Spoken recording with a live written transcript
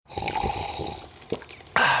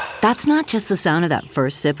That's not just the sound of that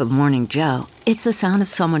first sip of Morning Joe. It's the sound of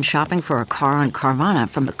someone shopping for a car on Carvana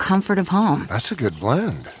from the comfort of home. That's a good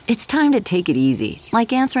blend. It's time to take it easy,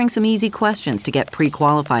 like answering some easy questions to get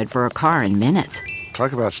pre-qualified for a car in minutes.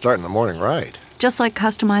 Talk about starting the morning right. Just like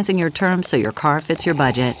customizing your terms so your car fits your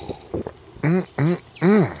budget.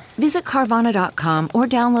 Visit Carvana.com or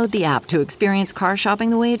download the app to experience car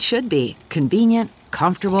shopping the way it should be. Convenient,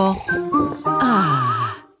 comfortable.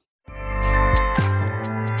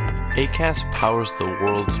 Acast powers the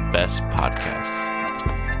world's best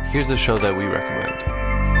podcasts. Here's a show that we recommend.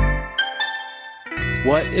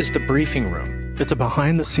 What is The Briefing Room? It's a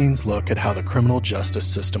behind-the-scenes look at how the criminal justice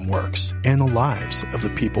system works and the lives of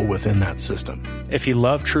the people within that system. If you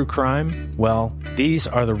love true crime, well, these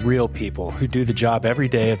are the real people who do the job every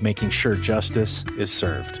day of making sure justice is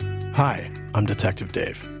served. Hi, I'm Detective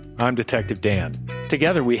Dave. I'm Detective Dan.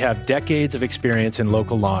 Together, we have decades of experience in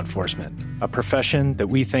local law enforcement, a profession that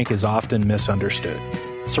we think is often misunderstood.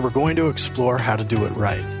 So we're going to explore how to do it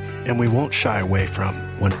right, and we won't shy away from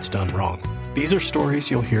when it's done wrong. These are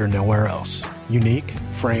stories you'll hear nowhere else. Unique,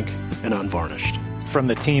 frank, and unvarnished. From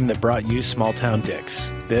the team that brought you Small Town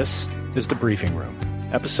Dicks, this is The Briefing Room.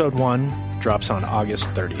 Episode 1 drops on August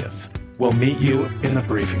 30th. We'll meet you in the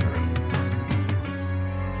briefing room.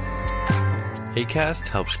 Acast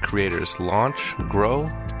helps creators launch, grow,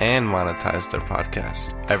 and monetize their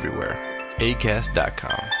podcasts everywhere.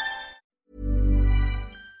 Acast.com.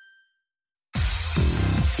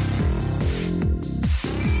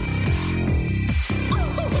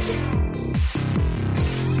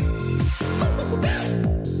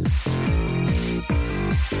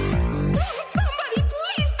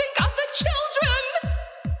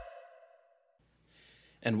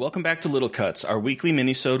 And welcome back to Little Cuts, our weekly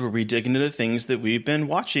minisode where we dig into the things that we've been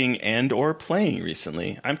watching and or playing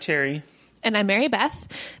recently. I'm Terry. And I'm Mary Beth.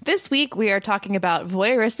 This week we are talking about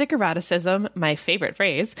voyeuristic eroticism, my favorite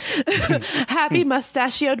phrase, happy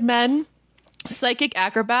mustachioed men, psychic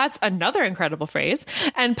acrobats, another incredible phrase,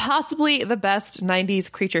 and possibly the best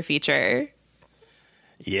 90s creature feature.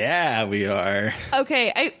 Yeah, we are.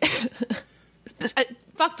 Okay,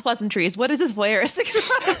 fucked pleasantries. What is this voyeuristic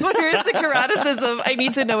eroticism? I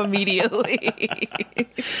need to know immediately.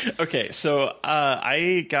 Okay, so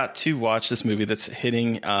I got to watch this movie that's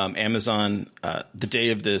hitting Amazon the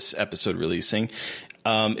day of this episode releasing.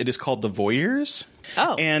 It is called The Voyeurs.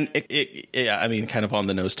 Oh. And I mean, kind of on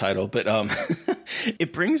the nose title, but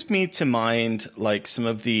it brings me to mind like some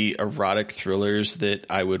of the erotic thrillers that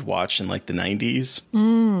I would watch in like the 90s.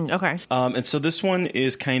 Okay. And so this one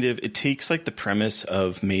is kind of, it takes like the premise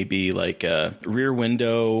of maybe like a Rear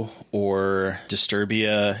Window or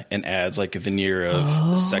Disturbia and adds like a veneer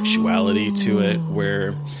of sexuality to it,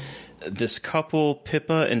 where this couple,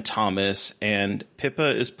 Pippa and Thomas, and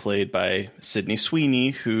Pippa is played by Sydney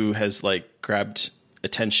Sweeney, who has like grabbed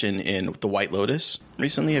attention in The White Lotus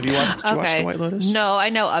recently. Have you watched, watch The White Lotus? No, I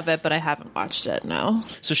know of it, but I haven't watched it, no.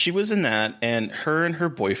 So she was in that, and her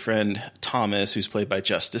boyfriend, Thomas, who's played by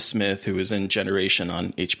Justice Smith, who was in Generation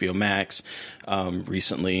on HBO Max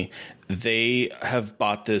recently, they have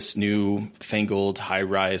bought this new fangled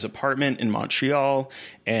high-rise apartment in Montreal,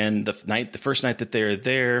 and the first night that they're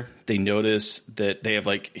there, they notice that they have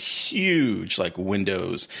like huge like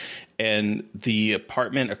windows, and the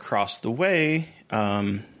apartment across the way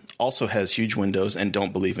also has huge windows and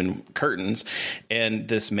don't believe in curtains. And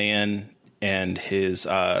this man and his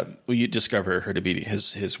you discover her to be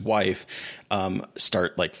his wife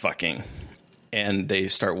start like fucking. And they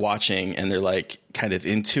start watching, and they're like kind of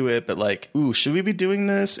into it, but like, ooh, should we be doing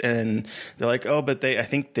this? And they're like, oh, but I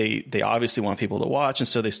think they obviously want people to watch, and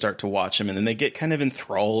so they start to watch them, and then they get kind of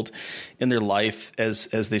enthralled in their life as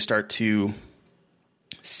they start to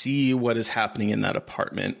see what is happening in that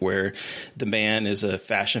apartment, where the man is a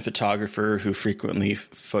fashion photographer who frequently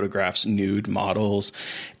photographs nude models.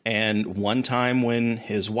 And one time when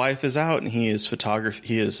his wife is out and he's photographing.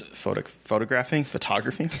 He's photographing. I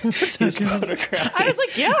was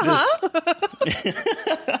like, yeah,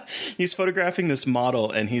 He's photographing this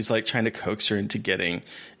model, and he's like trying to coax her into getting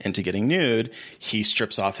nude. He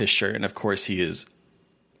strips off his shirt, and of course he is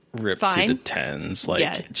ripped to the tens,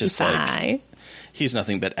 like just like he's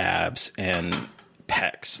nothing but abs and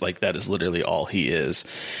pecs. Like that is literally all he is.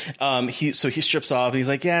 He strips off and he's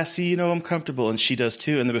like, yeah, see, I'm comfortable. And she does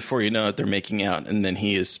too. And then before you know it, they're making out, and then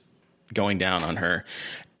he is going down on her,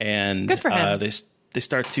 and good for him. They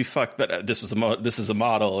start to fuck, but this is a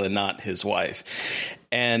model and not his wife.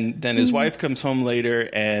 And then his wife comes home later,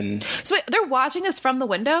 and so wait, they're watching this from the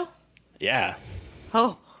window? Yeah.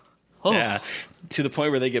 Oh, Yeah, to the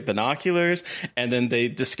point where they get binoculars, and then they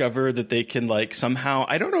discover that they can like somehow,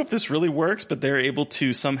 I don't know if this really works, but they're able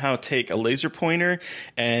to somehow take a laser pointer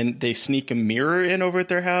and they sneak a mirror in over at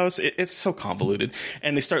their house. It's so convoluted,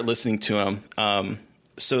 and they start listening to them,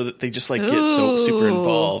 so that they just like get so super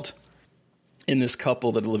involved in this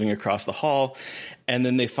couple that are living across the hall. And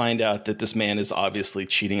then they find out that this man is obviously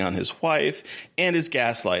cheating on his wife and is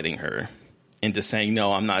gaslighting her into saying,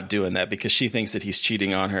 no, I'm not doing that, because she thinks that he's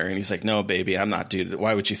cheating on her. And he's like, no, baby, I'm not doing that.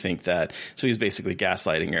 Why would you think that? So he's basically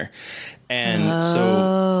gaslighting her. And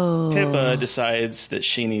so Pippa decides that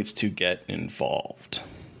she needs to get involved.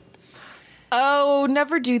 Oh,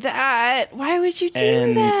 never do that. Why would you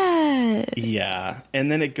do that? Yeah.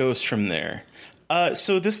 And then it goes from there.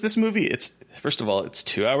 So this movie, first of all, it's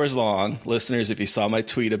 2 hours long. Listeners, if you saw my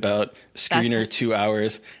tweet about screener 2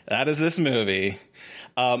 hours, that is this movie.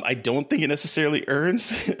 I don't think it necessarily earns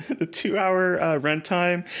the 2 hour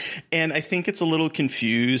runtime. And I think it's a little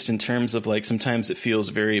confused in terms of like, sometimes it feels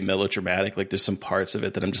very melodramatic. Like there's some parts of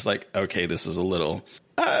it that I'm just like, okay, this is a little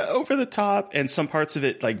over the top. And some parts of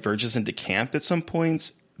it like verges into camp at some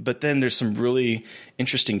points. But then there's some really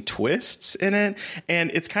interesting twists in it.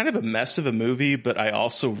 And it's kind of a mess of a movie, but I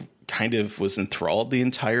also kind of was enthralled the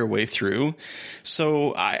entire way through.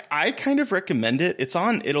 So I kind of recommend it.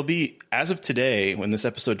 It'll be, as of today, when this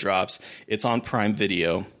episode drops, it's on Prime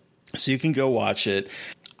Video. So you can go watch it.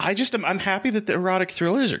 I'm happy that the erotic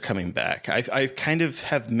thrillers are coming back. I kind of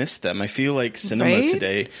have missed them. I feel like cinema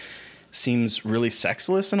today seems really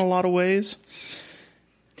sexless in a lot of ways.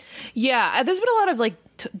 Yeah, there's been a lot of like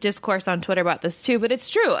discourse on Twitter about this too, but it's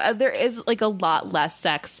true. There is like a lot less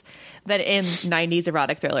sex than in 90s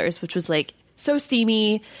erotic thrillers, which was like so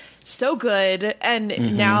steamy, so good,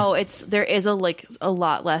 and now there is a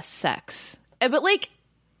lot less sex. But like,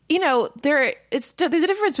 you know, there's a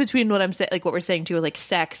difference between what I'm saying, like what we're saying too, like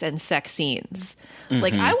sex and sex scenes.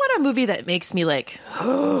 Like I want a movie that makes me like,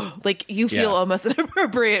 like you feel almost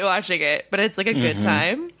inappropriate watching it, but it's like a good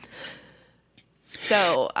time.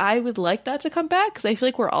 So I would like that to come back, because I feel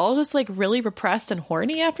like we're all just like really repressed and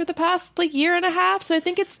horny after the past like year and a half. So I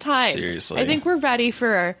think it's time. Seriously. I think we're ready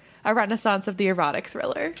for a renaissance of the erotic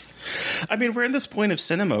thriller. I mean, we're in this point of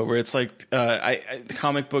cinema where it's like the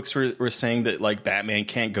comic books were saying that like Batman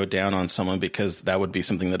can't go down on someone because that would be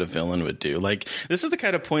something that a villain would do. Like this is the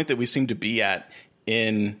kind of point that we seem to be at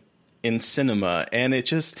in cinema. And it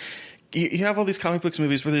just... You have all these comic books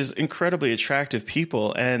movies where there's incredibly attractive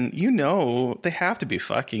people, and you know they have to be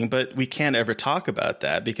fucking, but we can't ever talk about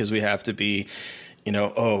that because we have to be, you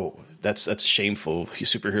know, oh, that's shameful.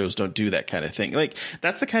 Superheroes don't do that kind of thing. Like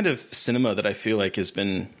that's the kind of cinema that I feel like has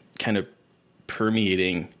been kind of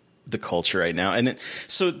permeating the culture right now. And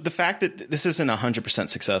so the fact that this isn't 100%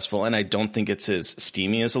 successful, and I don't think it's as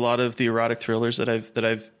steamy as a lot of the erotic thrillers that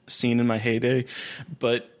I've seen in my heyday,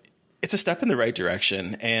 but it's a step in the right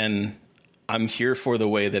direction, and I'm here for the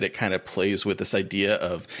way that it kind of plays with this idea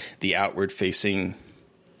of the outward-facing,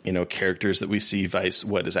 you know, characters that we see vice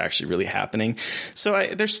what is actually really happening. So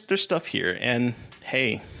there's stuff here, and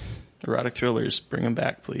hey, erotic thrillers, bring them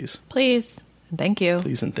back, please. Please. Thank you.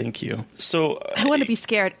 Please and thank you. So I want to be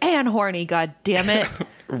scared and horny, god damn it.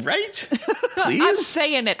 Right? Please? I'm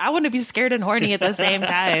saying it. I want to be scared and horny at the same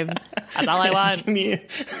time. That's all I want.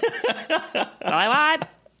 That's all I want.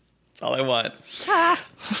 All I want.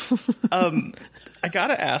 I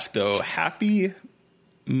gotta ask though, happy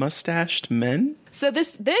mustached men? So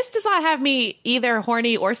this does not have me either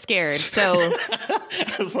horny or scared. So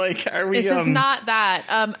I was like, are we? This is not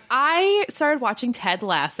that. I started watching Ted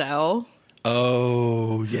Lasso.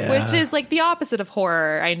 Oh yeah, which is like the opposite of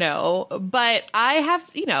horror. I know, but I have,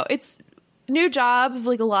 you know, it's new job,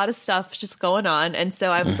 like a lot of stuff just going on, and so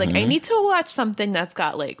I was like, I need to watch something that's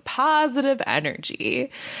got like positive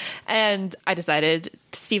energy, and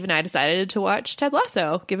Steve and I decided to watch Ted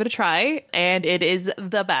Lasso, give it a try, and it is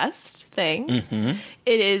the best thing.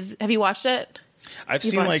 It is. Have you watched it? I've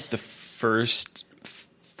seen like the first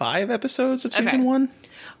 5 episodes of season 1.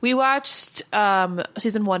 We watched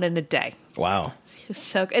season 1 in a day. Wow.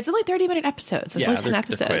 So it's only 30-minute episodes. There's only 10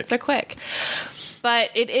 episodes. They're quick. But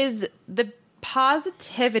it is the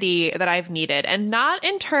positivity that I've needed, and not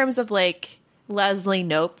in terms of like Leslie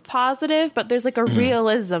Knope positive, but there's like a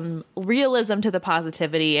realism to the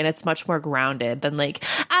positivity, and it's much more grounded than like,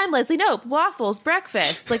 I'm Leslie Knope, waffles,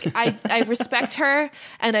 breakfast. Like I respect her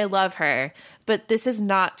and I love her, but this is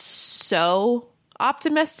not so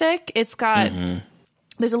optimistic. It's got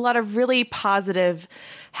there's a lot of really positive,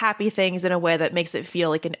 happy things in a way that makes it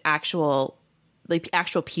feel like an actual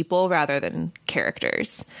people rather than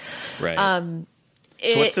characters. Right.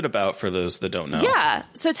 So what's it about for those that don't know? Yeah.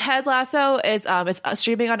 So Ted Lasso is it's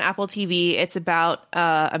streaming on Apple TV. It's about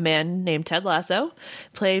a man named Ted Lasso,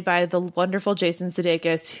 played by the wonderful Jason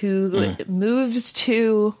Sudeikis, who moves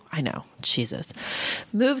to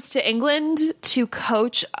England to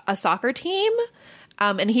coach a soccer team.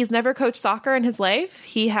 And he's never coached soccer in his life.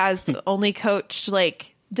 He has only coached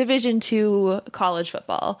like Division II college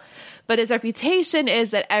football. But his reputation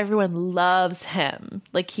is that everyone loves him.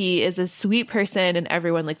 Like, he is a sweet person and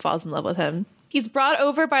everyone like falls in love with him. He's brought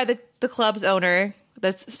over by the club's owner,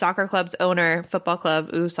 the soccer club's owner, football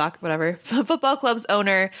club's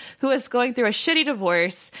owner, who is going through a shitty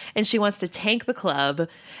divorce, and she wants to tank the club,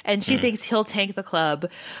 and she thinks he'll tank the club.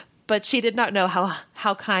 But she did not know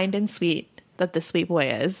how kind and sweet that this sweet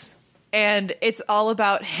boy is. And it's all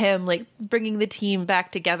about him, like, bringing the team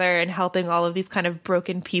back together and helping all of these kind of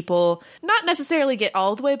broken people not necessarily get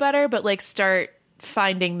all the way better, but like start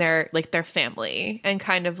finding their family and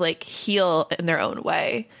kind of like heal in their own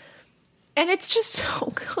way. And it's just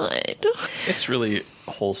so good. It's really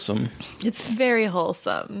wholesome. It's very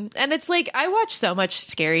wholesome. And it's like, I watch so much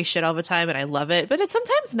scary shit all the time and I love it, but it's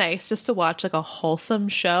sometimes nice just to watch like a wholesome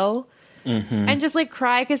show and just like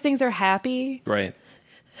cry because things are happy. Right.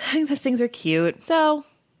 I think those things are cute. So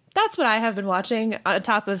that's what I have been watching on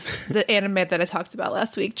top of the anime that I talked about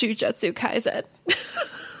last week, Jujutsu Kaisen.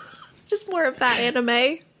 Just more of that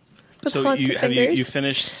anime. So you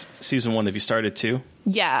finished season 1? Have you started 2?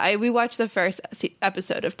 Yeah, we watched the first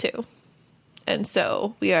episode of 2. And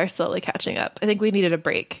so we are slowly catching up. I think we needed a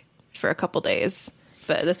break for a couple days,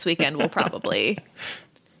 but this weekend we'll probably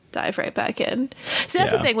dive right back in. So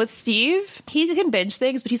that's the thing with Steve. He can binge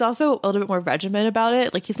things, but he's also a little bit more regimented about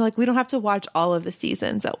it. Like, he's like, we don't have to watch all of the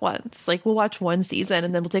seasons at once. Like, we'll watch one season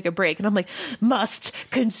and then we'll take a break. And I'm like, must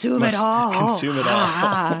consume it all. Consume it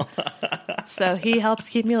all. So he helps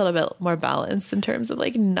keep me a little bit more balanced in terms of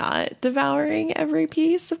like not devouring every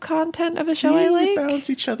piece of content of a show I like. Balance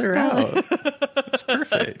each other out. It's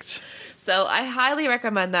perfect. So I highly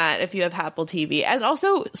recommend that if you have Apple TV. And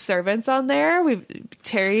also Servant's on there.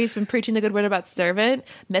 Terry's been preaching the good word about Servant.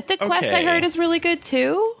 Mythic Quest, I heard, is really good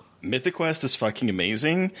too. Mythic Quest is fucking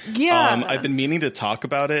amazing. Yeah. I've been meaning to talk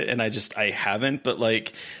about it and I haven't, but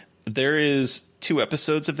like there is 2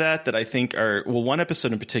 episodes of that I think are, well, one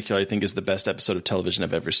episode in particular I think is the best episode of television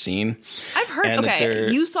I've ever seen. I've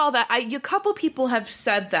heard, you saw that. A couple people have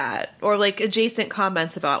said that, or like adjacent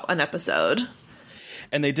comments about an episode.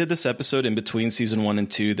 And they did this episode in between season 1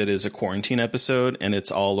 and 2 that is a quarantine episode, and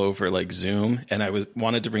it's all over like Zoom. And I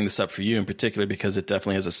wanted to bring this up for you in particular because it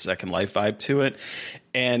definitely has a Second Life vibe to it.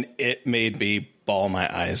 And it made me bawl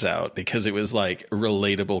my eyes out because it was like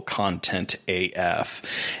relatable content AF.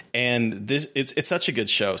 And it's such a good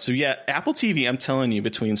show. So yeah, Apple TV, I'm telling you,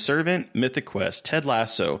 between Servant, Mythic Quest, Ted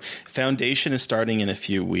Lasso, Foundation is starting in a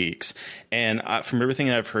few weeks. And from everything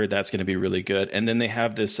I've heard, that's going to be really good. And then they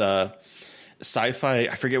have this sci-fi,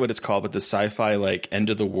 I forget what it's called, but the sci-fi like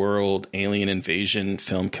end of the world alien invasion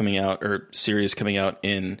film coming out, or series coming out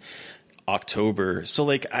in October. So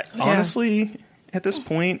like honestly at this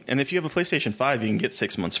point, and if you have a PlayStation 5 you can get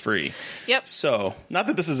 6 months free. Yep. So not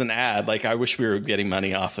that this is an ad, like I wish we were getting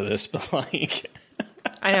money off of this, but like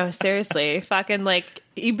I know, seriously, fucking like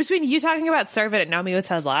between you talking about Servant and now me with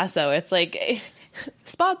Ted Lasso, it's like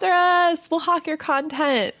sponsor us, we'll hawk your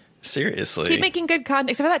content. Seriously, keep making good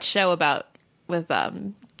content. Except for that show with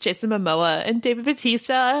Jason Momoa and David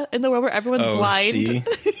Bautista in the world where everyone's blind.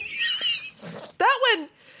 That one,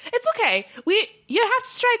 it's okay. You have to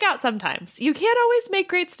strike out sometimes. You can't always make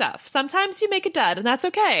great stuff. Sometimes you make a dud, and that's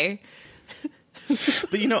okay.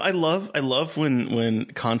 But I love when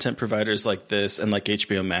content providers like this and like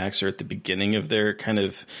HBO Max are at the beginning of their kind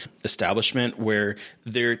of establishment where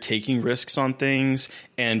they're taking risks on things,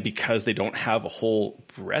 and because they don't have a whole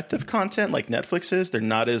breadth of content like Netflix is, they're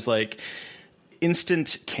not as like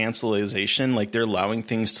instant cancelization. Like they're allowing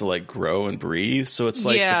things to like grow and breathe. So it's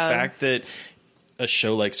like the fact that a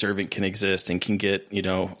show like Servant can exist and can get,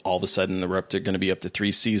 all of a sudden we're going to be up to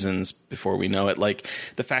 3 seasons before we know it. Like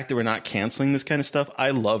the fact that we're not canceling this kind of stuff. I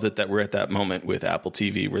love that we're at that moment with Apple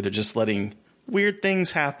TV where they're just letting weird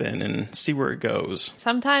things happen and see where it goes.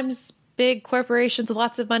 Sometimes big corporations with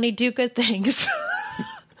lots of money do good things.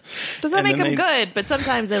 Doesn't make them good, but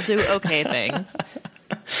sometimes they'll do okay things.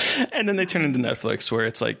 And then they turn into Netflix where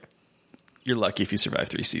it's like, you're lucky if you survive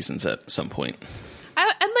 3 seasons at some point.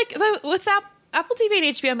 With that, Apple TV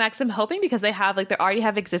and HBO Max, I'm hoping because they already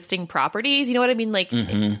have existing properties. You know what I mean? Like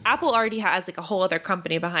Apple already has like a whole other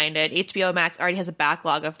company behind it. HBO Max already has a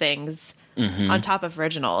backlog of things on top of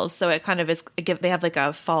originals. So it kind of is, they have like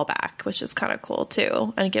a fallback, which is kind of cool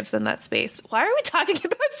too. And it gives them that space. Why are we talking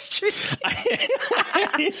about street?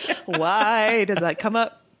 Why did that come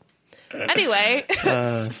up? Anyway,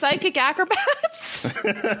 psychic acrobats.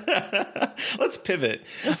 Let's pivot.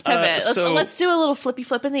 Let's do a little flippy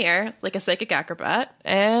flip in the air, like a psychic acrobat.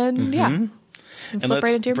 And and let's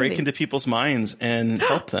right into break into people's minds and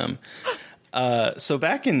help them. So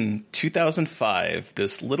back in 2005,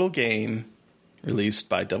 this little game released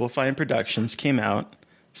by Double Fine Productions came out,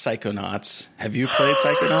 Psychonauts. Have you played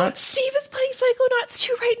Psychonauts? Steve is playing Psychonauts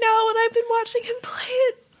 2 right now, and I've been watching him play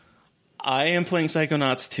it. I am playing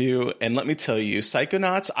Psychonauts 2, and let me tell you,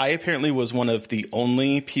 Psychonauts, I apparently was one of the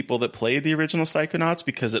only people that played the original Psychonauts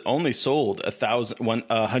because it only sold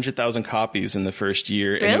 100,000 copies in the first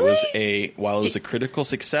year. Really? And it was while it was a critical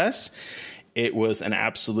success, it was an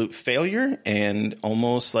absolute failure and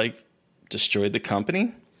almost like destroyed the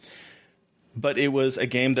company. But it was a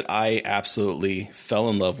game that I absolutely fell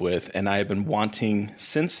in love with, and I have been wanting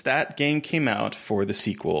since that game came out for the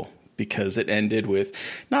sequel, because it ended with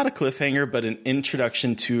not a cliffhanger, but an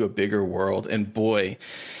introduction to a bigger world. And boy,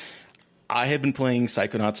 I have been playing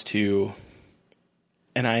Psychonauts 2,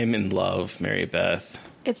 and I am in love, Mary Beth.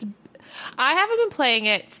 I haven't been playing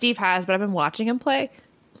it. Steve has, but I've been watching him play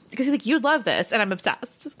because he's like, "You'd love this," and I'm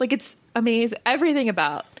obsessed. Like, it's amazing. Everything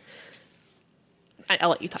about. I'll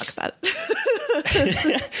let you talk about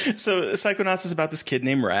it. So Psychonauts is about this kid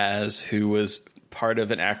named Raz who was part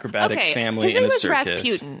of an acrobatic family in a circus.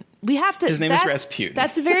 Rasputin. We have to. His name is Rasputin.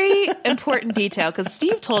 That's a very important detail because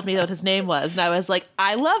Steve told me what his name was, and I was like,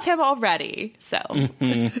 I love him already. So,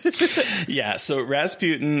 yeah. So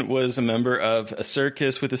Rasputin was a member of a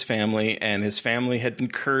circus with his family, and his family had been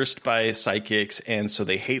cursed by psychics, and so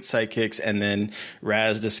they hate psychics. And then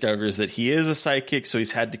Raz discovers that he is a psychic, so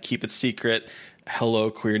he's had to keep it secret. Hello,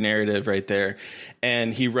 queer narrative right there.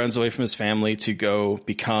 And he runs away from his family to go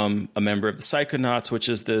become a member of the Psychonauts, which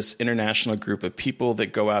is this international group of people that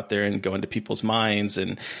go out there and go into people's minds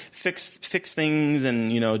and fix things and,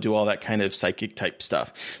 do all that kind of psychic type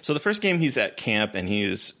stuff. So the first game, he's at camp and he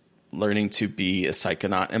is learning to be a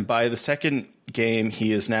Psychonaut. And by the second game,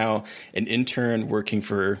 he is now an intern working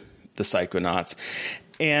for the Psychonauts.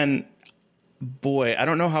 And boy, I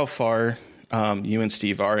don't know how far you and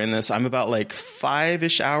Steve are in this. I'm about like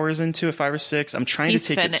 5-ish hours into it, 5 or 6. I'm trying to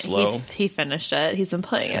take it slow. He finished it. He's been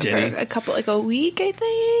playing it for a week, I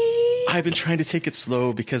think. I've been trying to take it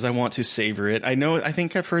slow because I want to savor it. I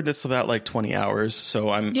think I've heard that's about like 20 hours. So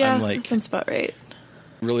I'm like, that sounds about right.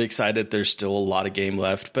 Really excited. There's still a lot of game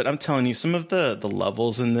left, but I'm telling you, some of the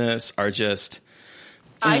levels in this are just.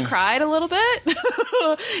 I cried a little bit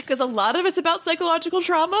because a lot of it's about psychological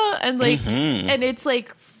trauma and and it's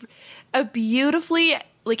like a beautifully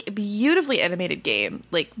animated game,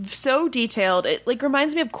 like so detailed. It like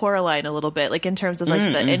reminds me of Coraline a little bit, like in terms of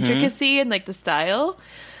like the intricacy and like the style.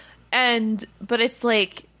 But it's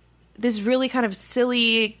like this really kind of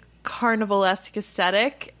silly carnival-esque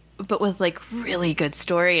aesthetic, but with like really good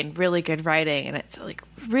story and really good writing, and it's like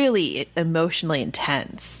really emotionally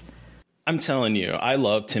intense. I'm telling you, I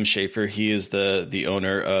love Tim Schafer. He is the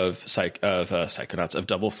owner of Psychonauts, of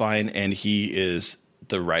Double Fine, and he is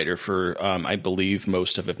the writer for, I believe,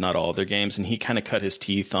 most of, if not all, of their games. And he kind of cut his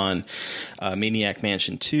teeth on Maniac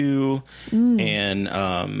Mansion 2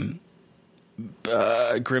 and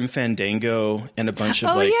Grim Fandango and a bunch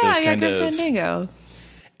of those kind of... Grim Fandango.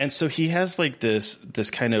 And so he has like this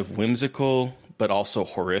kind of whimsical but also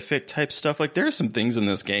horrific type stuff. Like there are some things in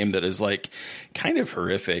this game that is like kind of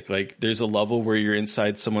horrific. Like there's a level where you're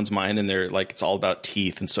inside someone's mind and they're like, it's all about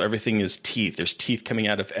teeth. And so everything is teeth. There's teeth coming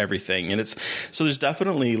out of everything. And so there's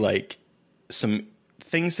definitely like some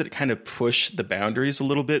things that kind of push the boundaries a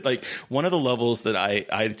little bit. Like one of the levels that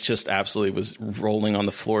I just absolutely was rolling on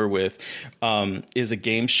the floor with is a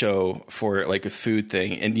game show for like a food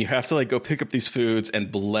thing. And you have to like go pick up these foods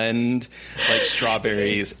and blend like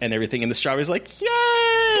strawberries and everything. And the strawberries like, yay!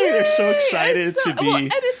 They're so excited to be.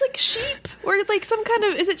 And it's like sheep or like some kind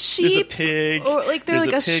of, is it sheep? There's a pig. Or like they're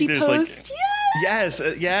like a sheep host. Like, yes.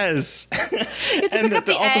 You have to pick up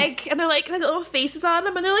the egg and they're like little faces on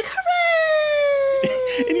them and they're like, hooray!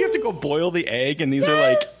 And you have to go boil the egg, and these are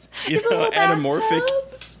like, anamorphic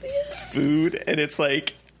food, and it's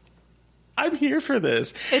like, I'm here for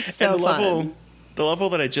this. It's so fun. The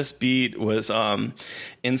level that I just beat was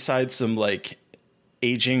inside some like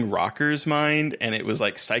aging rocker's mind, and it was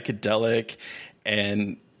like psychedelic,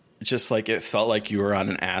 and just like it felt like you were on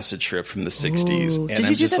an acid trip from the 60s. And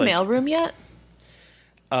did you do the mailroom yet?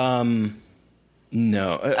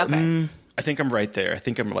 No. Okay. I think I'm right there. I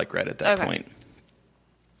think I'm like right at that point.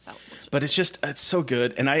 But it's so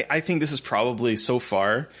good. And I think this is probably so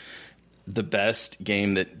far the best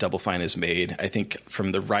game that Double Fine has made. I think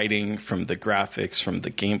from the writing, from the graphics, from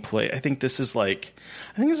the gameplay, I think this is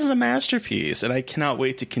a masterpiece, and I cannot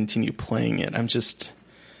wait to continue playing it. I'm so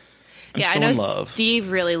I know in love.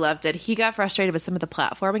 Steve really loved it. He got frustrated with some of the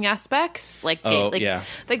platforming aspects, some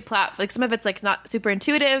of it's like not super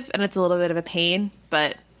intuitive, and it's a little bit of a pain,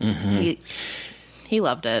 but he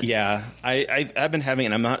loved it. Yeah, I've been having,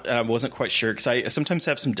 and I wasn't quite sure because I sometimes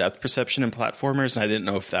have some depth perception in platformers, and I didn't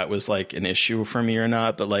know if that was like an issue for me or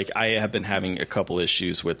not. But like, I have been having a couple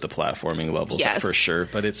issues with the platforming levels for sure.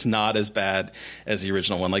 But it's not as bad as the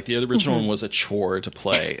original one. Like the original one was a chore to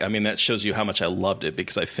play. I mean, that shows you how much I loved it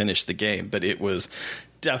because I finished the game, but it was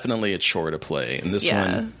definitely a chore to play. And this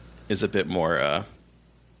one is a bit more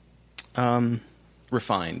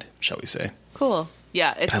refined, shall we say? Cool.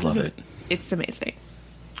 Yeah, I love it. It's amazing.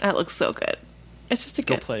 It looks so good. It's just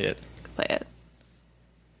Go play it. Play it.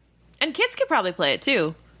 And kids could probably play it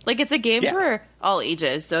too. Like, it's a game for all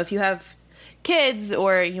ages. So if you have kids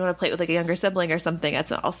or you want to play it with like a younger sibling or something,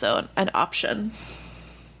 that's also an option.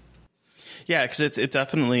 Yeah, because it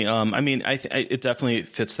definitely. It definitely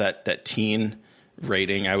fits that teen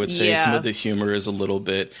rating. I would say some of the humor is a little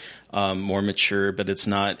bit more mature, but it's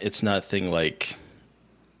not a thing like.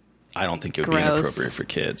 I don't think it would be inappropriate for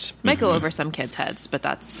kids. Might go over some kids' heads, but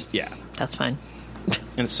that's fine.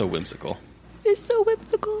 And it's so whimsical. It's so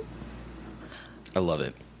whimsical. I love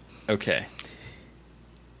it. Okay.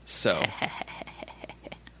 So,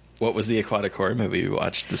 what was the aquatic horror movie we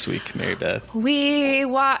watched this week, Mary Beth? We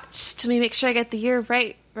watched, let me make sure I get the year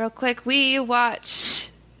right real quick. We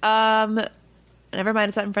watched, never mind,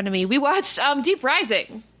 it's not in front of me. We watched Deep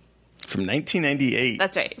Rising. From 1998.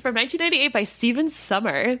 That's right. From 1998 by Stephen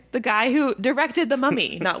Sommer, the guy who directed The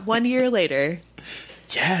Mummy, not 1 year later.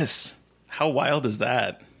 Yes. How wild is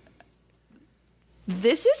that?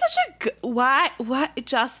 This is such a good... What?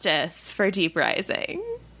 Justice for Deep Rising.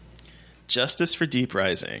 Justice for Deep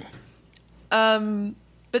Rising. But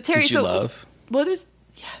Terry... Did you love? What is...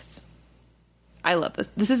 Yes. I love this.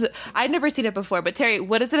 This is... I'd never seen it before, but Terry,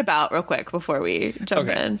 what is it about, real quick, before we jump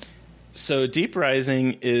in? So Deep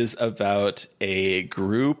Rising is about a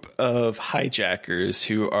group of hijackers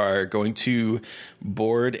who are going to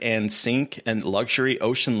board and sink a luxury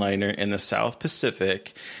ocean liner in the South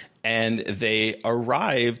Pacific, and they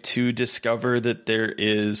arrive to discover that there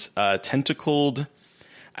is tentacled...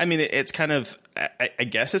 I mean, it's kind of... I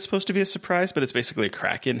guess it's supposed to be a surprise, but it's basically a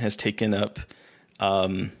kraken has taken up...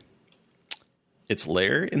 its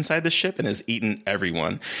lair inside the ship and has eaten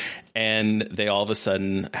everyone. And they all of a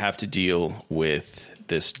sudden have to deal with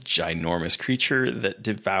this ginormous creature that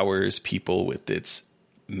devours people with its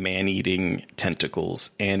man-eating tentacles.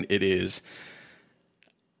 And it is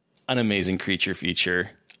an amazing creature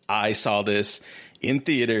feature. I saw this in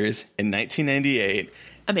theaters in 1998.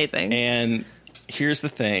 Amazing. And here's the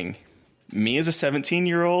thing. Me as a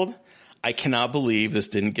 17-year-old, I cannot believe this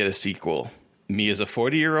didn't get a sequel. Me as a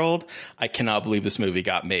 40-year-old, I cannot believe this movie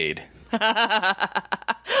got made.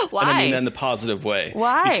 Why? And I mean that in the positive way.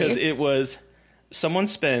 Why? Because it was... Someone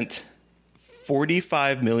spent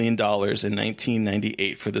 $45 million in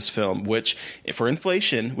 1998 for this film, which, for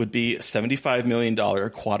inflation, would be a $75 million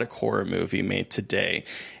aquatic horror movie made today.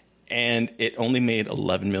 And it only made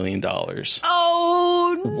 $11 million.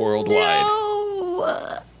 Oh, worldwide.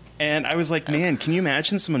 No. And I was like, man, can you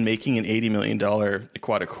imagine someone making an $80 million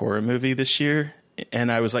aquatic horror movie this year?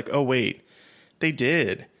 And I was like, oh, wait, they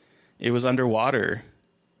did. It was underwater.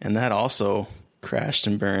 And that also crashed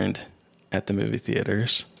and burned at the movie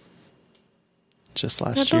theaters just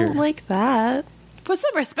last year. I don't like that. Put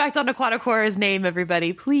some respect on aquatic horror's name,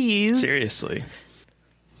 everybody, please. Seriously.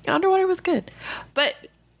 Underwater was good. But,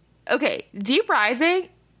 okay, Deep Rising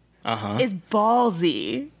is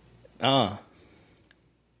ballsy.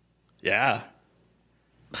 Yeah.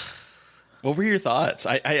 What were your thoughts?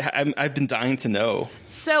 I've been dying to know.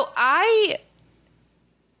 So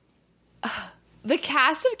the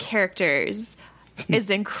cast of characters is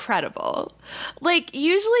incredible. Like,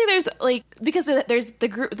 usually there's like, because there's the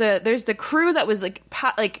group, there's the crew that was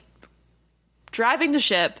like driving the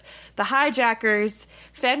ship, the hijackers,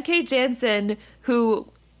 Femke Janssen, who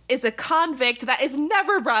is a convict that is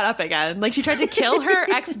never brought up again. Like, she tried to kill her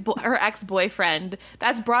ex-boyfriend.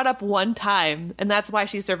 That's brought up one time, and that's why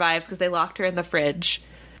she survives, because they locked her in the fridge.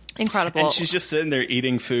 Incredible. And she's just sitting there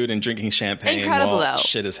eating food and drinking champagne Incredible, while though.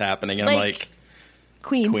 shit is happening. And I'm like,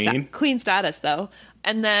 queen status, though.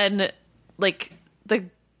 And then, like,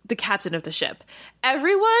 the the captain of the ship.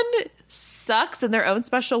 Everyone sucks in their own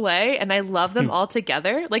special way, and I love them all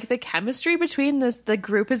together. Like, the chemistry between the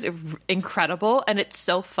group is incredible, and it's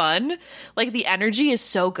so fun. Like, the energy is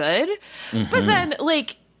so good. But then,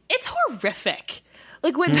 like, it's horrific.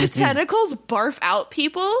 Like, when the tentacles barf out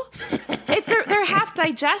people, they're half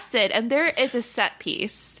digested, and there is a set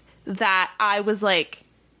piece that I was like,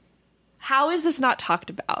 how is this not talked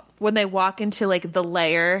about? When they walk into, like, the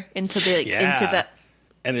lair, into the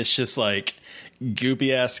and it's just like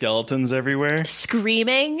goopy ass skeletons everywhere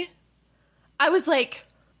screaming. I was like,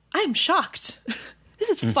 I'm shocked. This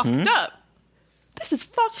is fucked up. This is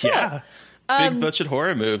fucked up. Big budget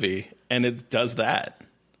horror movie, and it does that.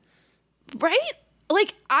 Right?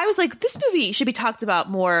 Like, I was like, this movie should be talked about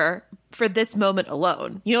more for this moment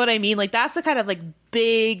alone. You know what I mean? Like, that's the kind of, like,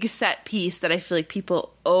 big set piece that I feel like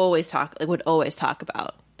people would always talk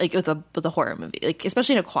about, like, with a horror movie, like,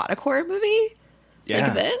 especially an aquatic horror movie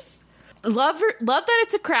like this. Love that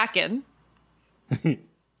it's a kraken.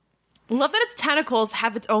 Love that its tentacles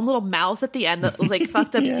have its own little mouth at the end that like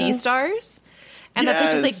fucked up sea stars, and that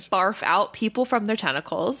they just like barf out people from their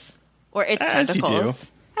tentacles or its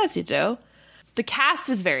tentacles. As you do. The cast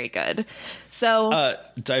is very good. So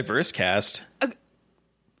diverse cast.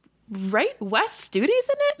 Right? Wes Studi's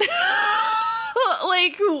in it?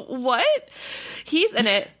 Like, what? He's in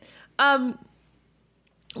it.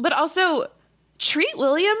 But also Treat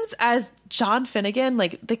Williams as John Finnegan,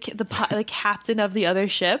 like the captain of the other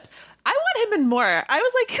ship. I want him in more. I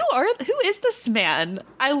was like, who is this man?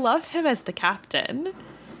 I love him as the captain.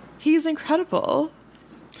 He's incredible.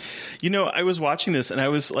 You know, I was watching this and I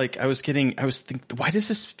was thinking, why does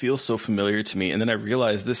this feel so familiar to me? And then I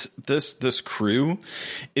realized this crew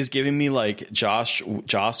is giving me like Joss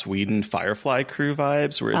Whedon Firefly crew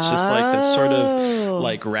vibes, where it's just like that sort of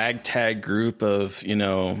like ragtag group of, you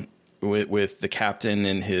know, with the captain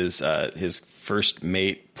and his first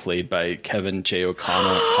mate played by Kevin J.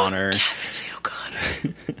 O'Connor. Kevin J.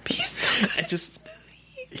 O'Connor. He's so good.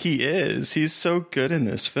 He's so good in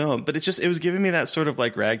this film, but it was giving me that sort of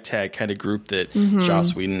like ragtag kind of group that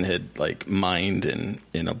Joss Whedon had like mined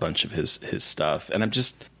in a bunch of his stuff. And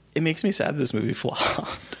it makes me sad that this movie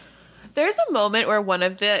flopped. There's a moment where one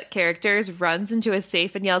of the characters runs into a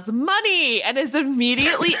safe and yells "money" and is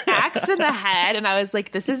immediately axed in the head. And I was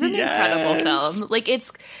like, this is an incredible film. Like,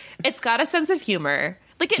 it's got a sense of humor.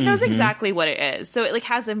 Like, it knows exactly what it is. So it like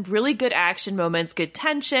has some really good action moments, good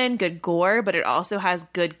tension, good gore, but it also has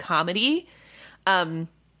good comedy, and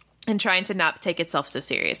trying to not take itself so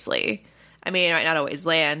seriously. I mean, it might not always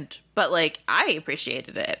land, but like, I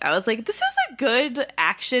appreciated it. I was like, this is a good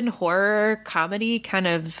action horror comedy kind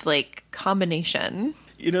of like combination.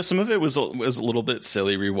 You know, some of it was a little bit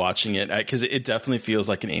silly rewatching it, because it definitely feels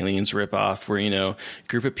like an Aliens ripoff where, you know,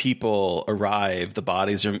 group of people arrive, the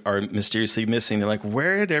bodies are mysteriously missing. They're like,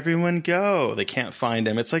 where did everyone go? They can't find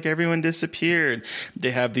them. It's like everyone disappeared.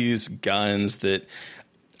 They have these guns that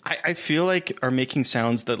I feel like are making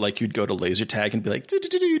sounds that like you'd go to laser tag and be like,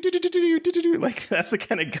 like that's the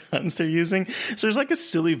kind of guns they're using. So there's like a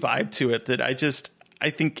silly vibe to it that I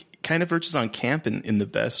think kind of verges on camp in the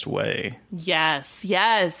best way. Yes.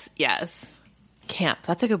 Camp.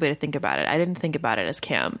 That's a good way to think about it. I didn't think about it as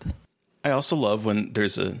camp. I also love when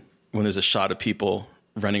there's a shot of people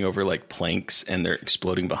running over like planks and they're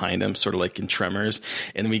exploding behind them, sort of like in Tremors.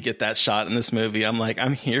 And we get that shot in this movie. I'm like,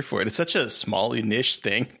 I'm here for it. It's such a small niche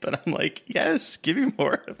thing, but I'm like, yes, give me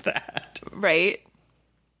more of that. Right.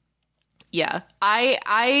 Yeah.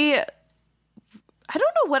 I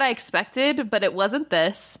don't know what I expected, but it wasn't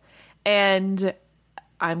this. And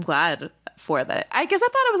I'm glad for that. I guess I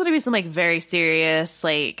thought it was going to be some like very serious,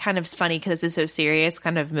 like kind of funny because it's so serious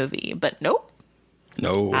kind of movie, but nope.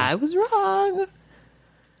 No. I was wrong.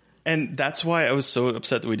 And that's why I was so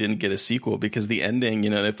upset that we didn't get a sequel, because the ending,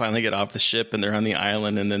 you know, they finally get off the ship and they're on the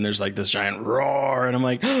island and then there's like this giant roar and I'm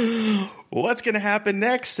like, what's going to happen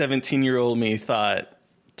next? 17-year-old me thought.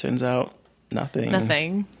 Turns out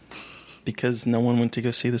nothing. Because no one went to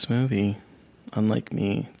go see this movie, unlike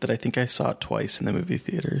me, that I think I saw it twice in the movie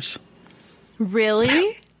theaters.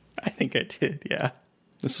 Really? I think I did, yeah.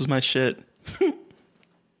 This was my shit.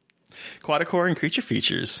 Aquatic horror and creature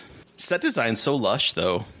features. Set design's so lush,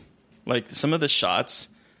 though. Like, some of the shots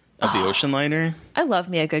of the ocean liner. I love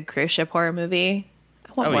me a good cruise ship horror movie.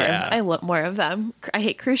 I want more. Yeah. I want more of them. I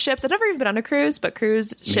hate cruise ships. I've never even been on a cruise, but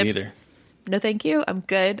cruise ships. Me neither. No, thank you. I'm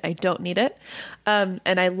good. I don't need it. And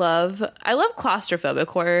I love claustrophobic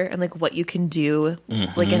horror and like what you can do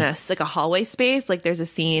like in a hallway space. Like there's a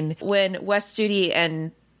scene when Wes Studi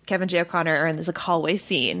and Kevin J. O'Connor are in this like hallway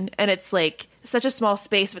scene, and it's like such a small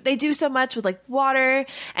space, but they do so much with like water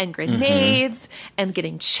and grenades and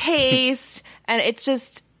getting chased, and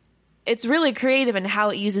it's really creative in how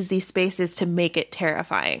it uses these spaces to make it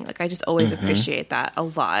terrifying. Like I just always appreciate that a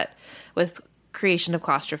lot with creation of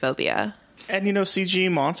claustrophobia. And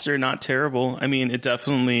CG monster, not terrible. I mean, it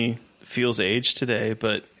definitely feels aged today,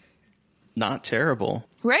 but not terrible.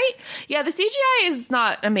 Right? Yeah, the CGI is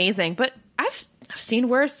not amazing, but I've seen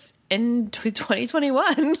worse in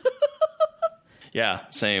 2021. Yeah,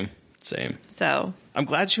 same. So I'm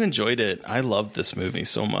glad you enjoyed it. I loved this movie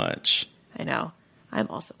so much. I know. I'm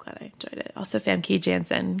also glad I enjoyed it. Also, Famke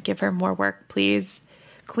Janssen, give her more work, please.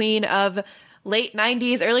 Queen of late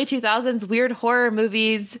 90s, early 2000s weird horror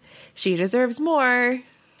movies. She deserves more.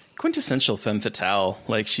 Quintessential femme fatale.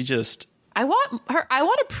 Like, she just... I want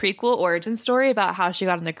a prequel origin story about how she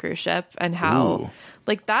got on the cruise ship and how... Ooh.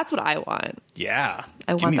 Like, that's what I want. Yeah.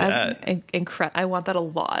 I want that. I want that a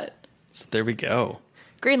lot. So there we go.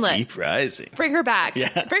 Greenlit. Deep Rising. Bring her back.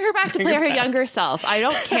 Yeah. Bring her back to play her younger self. I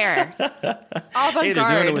don't care. Avant-garde. Hey, they're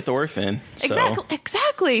doing it with Orphan. So.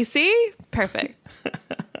 Exactly. See? Perfect.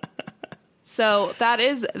 So that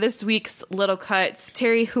is this week's Little Cuts.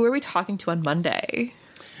 Terry, who are we talking to on Monday?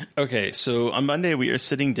 Okay, so on Monday we are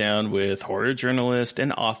sitting down with horror journalist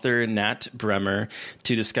and author Nat Bremer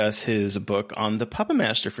to discuss his book on the Puppet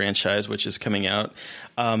Master franchise, which is coming out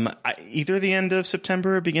either the end of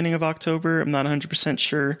September or beginning of October. I'm not 100%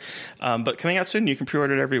 sure, but coming out soon. You can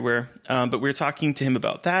pre-order it everywhere. But we're talking to him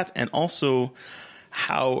about that, and also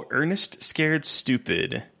how Ernest Scared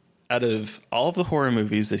Stupid, out of all of the horror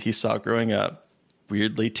movies that he saw growing up,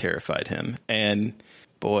 weirdly terrified him. And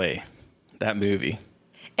boy, that movie...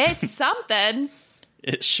 It's something.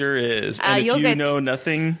 It sure is. And if you know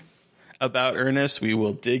nothing about Ernest, we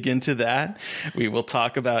will dig into that. We will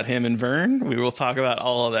talk about him and Vern. We will talk about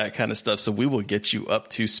all of that kind of stuff. So we will get you up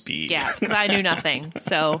to speed. Yeah, because I knew nothing.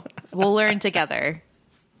 So we'll learn together.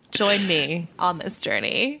 Join me on this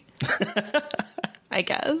journey, I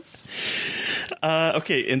guess.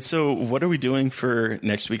 Okay, and so what are we doing for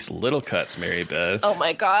next week's Little Cuts, Mary Beth? Oh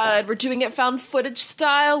my God, we're doing it found footage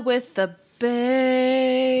style with the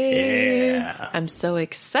Yeah. I'm so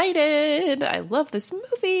excited. I love this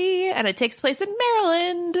movie. And it takes place in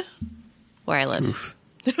Maryland, where I live.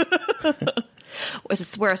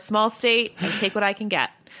 We're a small state. I take what I can get.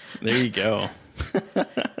 There you go. But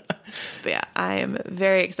yeah, I am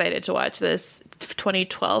very excited to watch this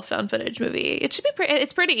 2012 found footage movie. It should be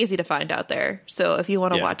it's pretty easy to find out there. So if you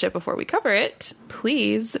want to watch it before we cover it,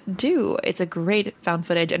 please do. It's a great found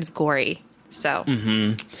footage and it's gory. So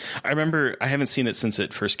I remember, I haven't seen it since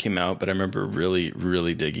it first came out, but I remember really,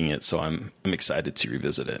 really digging it. So I'm excited to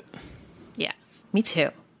revisit it. Yeah, me too.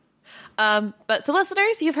 But so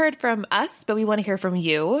listeners, you've heard from us, but we want to hear from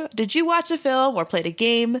you. Did you watch a film or played a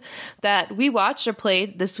game that we watched or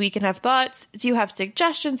played this week and have thoughts? Do you have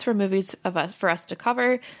suggestions for movies for us to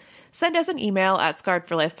cover? Send us an email at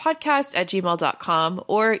scarredforlifepodcast@gmail.com,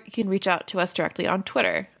 or you can reach out to us directly on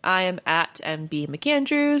Twitter. I am at MB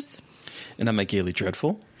McAndrews. And I'm at Gaily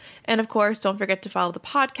Dreadful. And of course, don't forget to follow the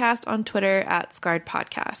podcast on Twitter at Scarred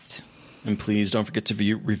Podcast. And please don't forget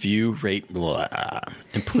to review, rate, blah.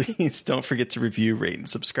 And please don't forget to review, rate, and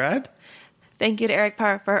subscribe. Thank you to Eric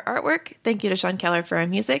Parr for our artwork. Thank you to Sean Keller for our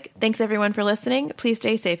music. Thanks everyone for listening. Please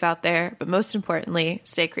stay safe out there, but most importantly,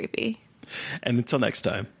 stay creepy. And until next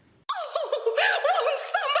time.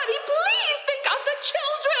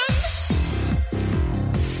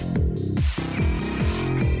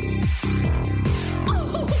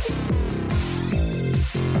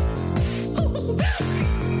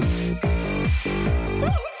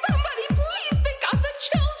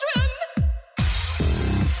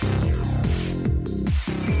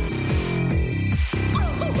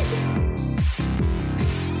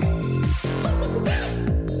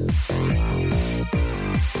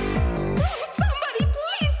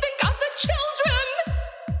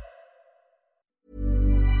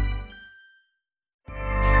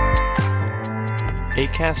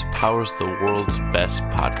 Acast powers the world's best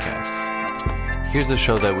podcasts. Here's a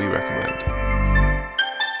show that we recommend.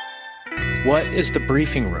 What is The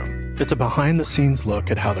Briefing Room? It's a behind-the-scenes look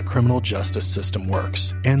at how the criminal justice system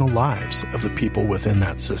works and the lives of the people within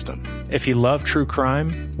that system. If you love true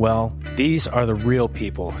crime, well, these are the real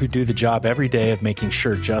people who do the job every day of making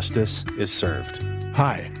sure justice is served.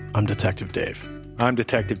 Hi, I'm Detective Dave. I'm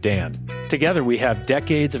Detective Dan. Together, we have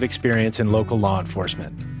decades of experience in local law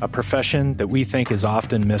enforcement, a profession that we think is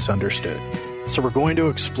often misunderstood. So we're going to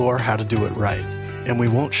explore how to do it right, and we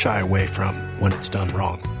won't shy away from when it's done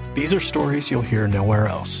wrong. These are stories you'll hear nowhere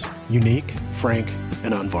else. Unique, frank,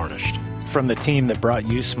 and unvarnished. From the team that brought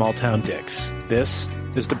you Small Town Dicks, this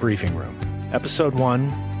is The Briefing Room. Episode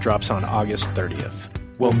 1 drops on August 30th.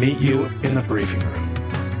 We'll meet you in the briefing room.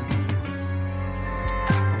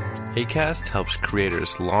 Acast helps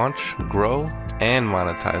creators launch, grow, and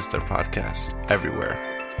monetize their podcasts everywhere.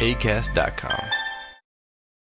 Acast.com.